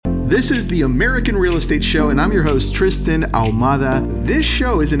This is the American Real Estate Show, and I'm your host, Tristan Ahumada. This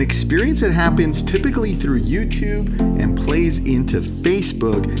show is an experience that happens typically through YouTube and plays into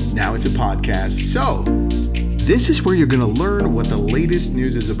Facebook. Now it's a podcast. So, this is where you're going to learn what the latest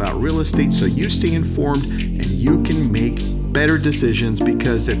news is about real estate so you stay informed and you can make better decisions,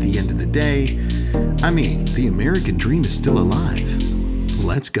 because at the end of the day, the American dream is still alive.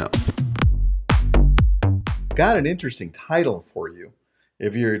 Let's go. Got an interesting title for you.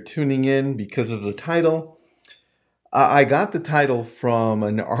 If you're tuning in because of the title, I got the title from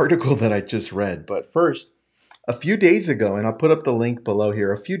an article that I just read. But first, a few days ago, and I'll put up the link below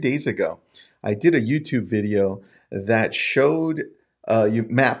here, a few days ago, I did a YouTube video that showed a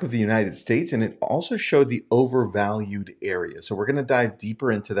map of the United States, and it also showed the overvalued area. So we're going to dive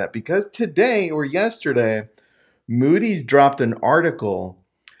deeper into that, because today or yesterday, Moody's dropped an article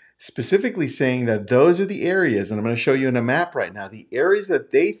specifically saying that those are the areas, and I'm going to show you in a map right now, the areas that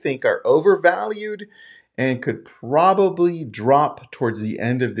they think are overvalued and could probably drop towards the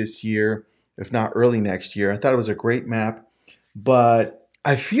end of this year, if not early next year. I thought it was a great map, but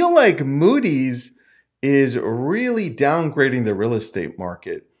I feel like Moody's is really downgrading the real estate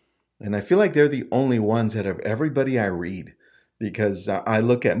market. And I feel like they're the only ones out of everybody I read, because I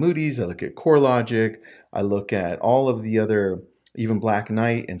look at Moody's, I look at CoreLogic, I look at all of the other, even Black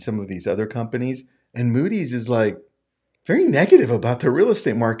Knight and some of these other companies, and Moody's is like very negative about the real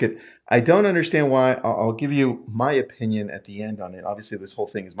estate market. I don't understand why. I'll give you my opinion at the end on it. Obviously, this whole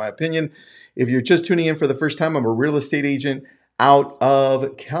thing is my opinion. If you're just tuning in for the first time, I'm a real estate agent out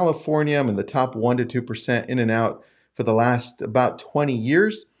of California. I'm in the top 1% to 2% in and out for the last about 20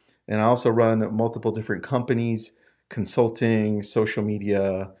 years. And I also run multiple different companies, consulting, social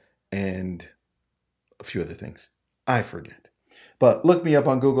media, and a few other things. I forget. But look me up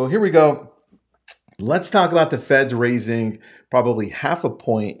on Google. Here we go. Let's talk about the Fed's raising probably half a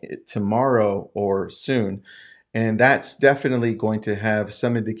point tomorrow or soon. And that's definitely going to have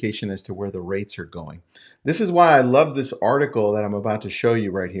some indication as to where the rates are going. This is why I love this article that I'm about to show you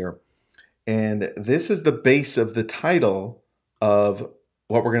right here. And this is the base of the title of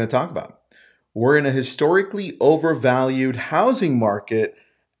what we're going to talk about. We're in a historically overvalued housing market,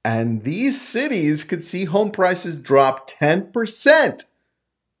 and these cities could see home prices drop 10%. And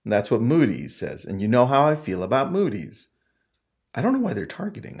that's what Moody's says. And you know how I feel about Moody's. I don't know why they're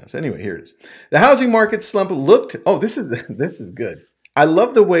targeting us. Anyway, here it is. The housing market slump looked... Oh, this is good. I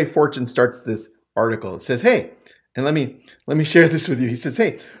love the way Fortune starts this article. It says, hey, and let me share this with you. He says,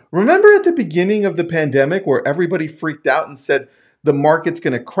 hey, remember at the beginning of the pandemic where everybody freaked out and said the market's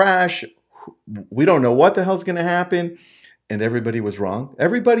going to crash? We don't know what the hell's going to happen. And everybody was wrong.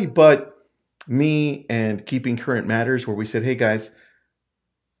 Everybody but me and Keeping Current Matters, where we said, hey guys,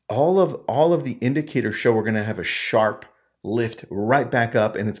 all of the indicators show we're going to have a sharp lift right back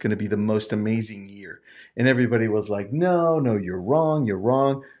up, and it's going to be the most amazing year. And everybody was like, no, you're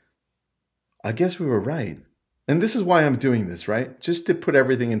wrong. I guess we were right. And this is why I'm doing this, right? Just to put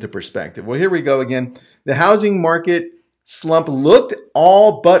everything into perspective. Well, here we go again. The housing market slump looked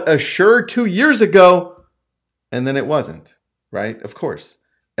all but assured 2 years ago, and then it wasn't. Right? Of course.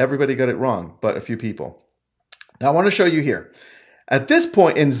 Everybody got it wrong, but a few people. Now I want to show you here. At this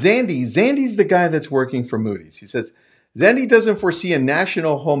point, and Zandy's the guy that's working for Moody's. He says, Zandy doesn't foresee a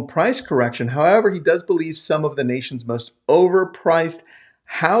national home price correction. However, he does believe some of the nation's most overpriced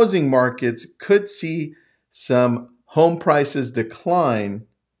housing markets could see some home prices decline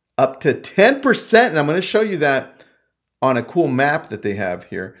up to 10%. And I'm going to show you that on a cool map that they have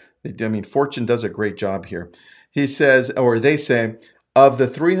here. Fortune does a great job here. He says, or they say, of the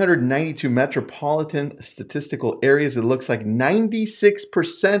 392 metropolitan statistical areas, it looks like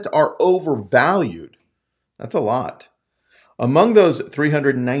 96% are overvalued. That's a lot. Among those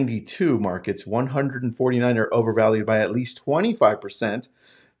 392 markets, 149 are overvalued by at least 25%.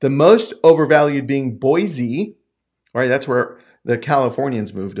 The most overvalued being Boise, right? That's where the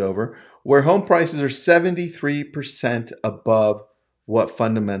Californians moved over, where home prices are 73% above what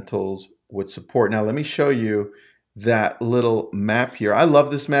fundamentals would support. Now, let me show you that little map here. I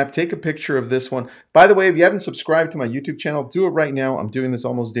love this map. Take a picture of this one. By the way, if you haven't subscribed to my YouTube channel, do it right now. I'm doing this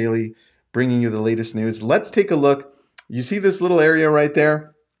almost daily, bringing you the latest news. Let's take a look. You see this little area right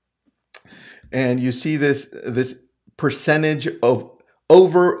there? And you see this percentage of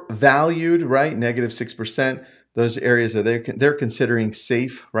overvalued, right? -6%. Those areas are they're considering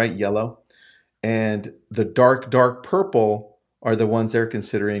safe, right? Yellow. And the dark purple are the ones they're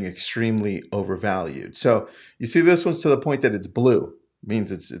considering extremely overvalued. So you see this one's to the point that it's blue. It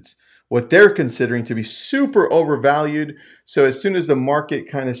means it's what they're considering to be super overvalued. So as soon as the market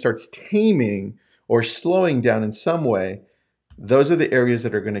kind of starts taming or slowing down in some way, those are the areas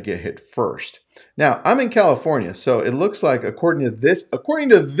that are going to get hit first. Now, I'm in California, so it looks like according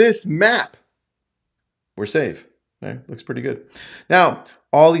to this map, we're safe. Okay? Looks pretty good. Now,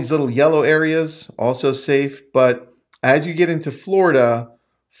 all these little yellow areas also safe, but as you get into Florida,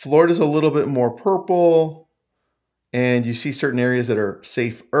 Florida's a little bit more purple, and you see certain areas that are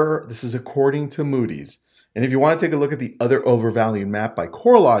safer. This is according to Moody's. And if you want to take a look at the other overvalued map by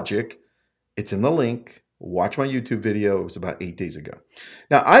CoreLogic, it's in the link. Watch my YouTube video. It was about 8 days ago.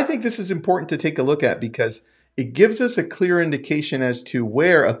 Now, I think this is important to take a look at because it gives us a clear indication as to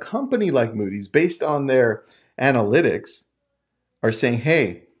where a company like Moody's, based on their analytics, are saying,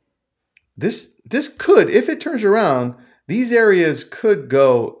 hey, this could, if it turns around, these areas could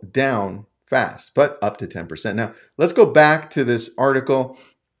go down fast, but up to 10%. Now, let's go back to this article.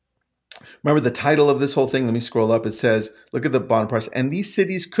 Remember the title of this whole thing? Let me scroll up. It says, look at the bottom price. And these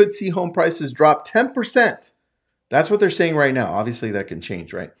cities could see home prices drop 10%. That's what they're saying right now. Obviously, that can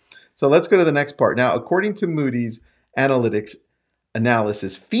change, right? So let's go to the next part. Now, according to Moody's Analytics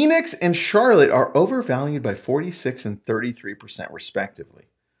analysis, Phoenix and Charlotte are overvalued by 46 and 33% respectively.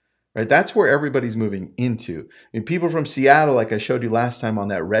 Right? That's where everybody's moving into. I mean, people from Seattle, like I showed you last time on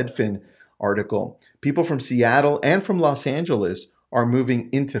that Redfin article, people from Seattle and from Los Angeles are moving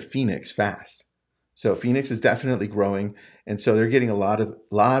into Phoenix fast. So Phoenix is definitely growing, and so they're getting a lot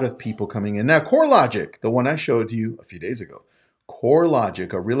of people coming in. Now, CoreLogic, the one I showed you a few days ago,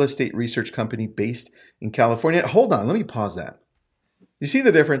 CoreLogic, a real estate research company based in California. Hold on, let me pause that. You see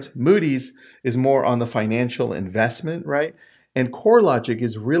the difference? Moody's is more on the financial investment, right? And CoreLogic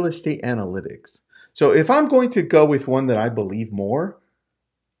is real estate analytics. So if I'm going to go with one that I believe more,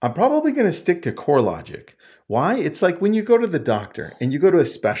 I'm probably going to stick to CoreLogic. Why? It's like when you go to the doctor and you go to a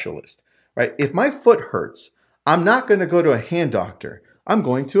specialist, right? If my foot hurts, I'm not going to go to a hand doctor. I'm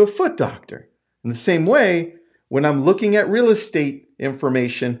going to a foot doctor. In the same way, when I'm looking at real estate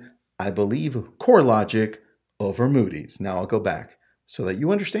information, I believe CoreLogic over Moody's. Now I'll go back so that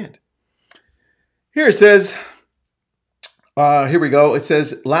you understand. Here it says, here we go. It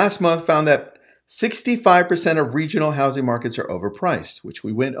says, last month found that 65% of regional housing markets are overpriced, which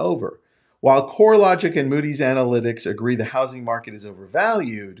we went over. While CoreLogic and Moody's Analytics agree the housing market is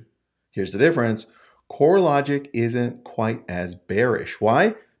overvalued, here's the difference. CoreLogic isn't quite as bearish.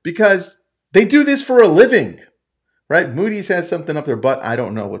 Why? Because they do this for a living, right? Moody's has something up their butt. I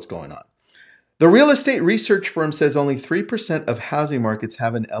don't know what's going on. The real estate research firm says only 3% of housing markets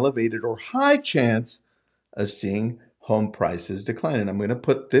have an elevated or high chance of seeing home prices decline. And I'm going to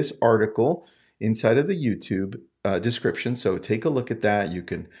put this article inside of the YouTube description. So take a look at that. You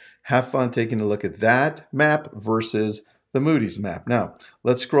can have fun taking a look at that map versus the Moody's map. Now,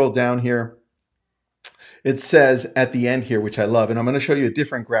 let's scroll down here. It says at the end here, which I love, and I'm going to show you a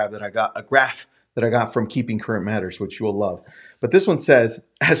different graph that I got from Keeping Current Matters, which you will love. But this one says,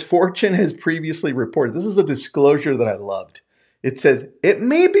 as Fortune has previously reported, this is a disclosure that I loved. It says, it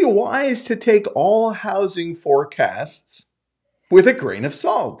may be wise to take all housing forecasts with a grain of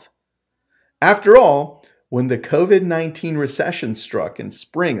salt. After all, when the COVID-19 recession struck in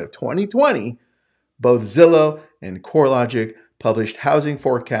spring of 2020, both Zillow and CoreLogic published housing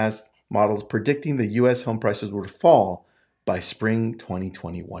forecast models predicting the U.S. home prices would fall by spring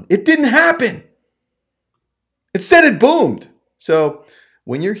 2021. It didn't happen. Instead, it boomed. So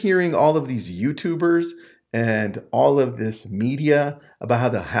when you're hearing all of these YouTubers and all of this media about how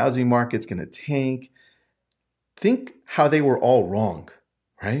the housing market's going to tank, think how they were all wrong,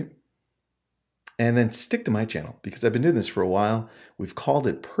 right? And then stick to my channel because I've been doing this for a while. We've called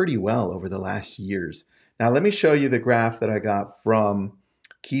it pretty well over the last years. Now, let me show you the graph that I got from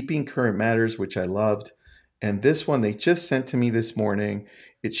Keeping Current Matters, which I loved. And this one they just sent to me this morning.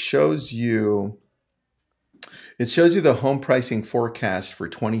 It shows you the home pricing forecast for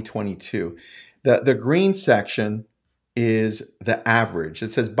 2022. The green section is the average. It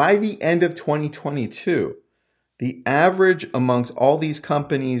says by the end of 2022, the average amongst all these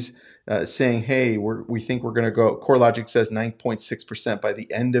companies saying, hey, we think we're going to go, CoreLogic says 9.6% by the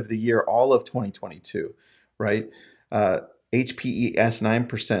end of the year, all of 2022, right? HPES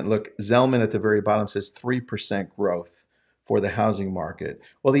 9%. Look, Zelman at the very bottom says 3% growth for the housing market.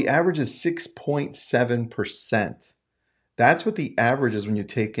 Well, the average is 6.7%. That's what the average is when you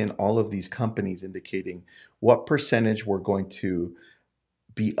take in all of these companies indicating what percentage we're going to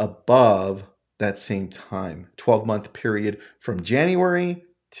be above that same time, 12-month period from January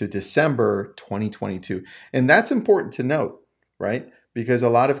to December 2022. And that's important to note, right? Because a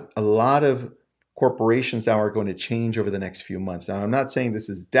lot of corporations now are going to change over the next few months. Now, I'm not saying this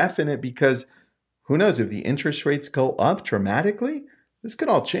is definite because who knows if the interest rates go up dramatically, this could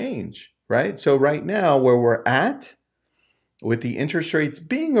all change, right? So right now where we're at, with the interest rates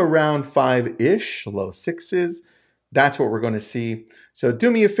being around 5-ish, low sixes. That's what we're going to see. So do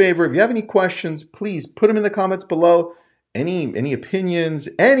me a favor, if you have any questions, please put them in the comments below. Any opinions,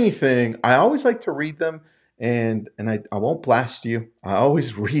 anything. I always like to read them, and I won't blast you. I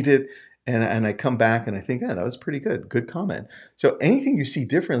always read it, and I come back and I think, yeah, that was pretty good. Good comment. So anything you see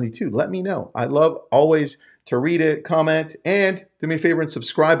differently too, let me know. I love always to read it, comment, and do me a favor and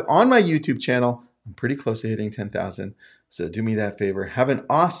subscribe on my YouTube channel. I'm pretty close to hitting 10,000. So do me that favor. Have an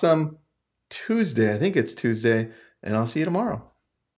awesome Tuesday. I think it's Tuesday, and I'll see you tomorrow.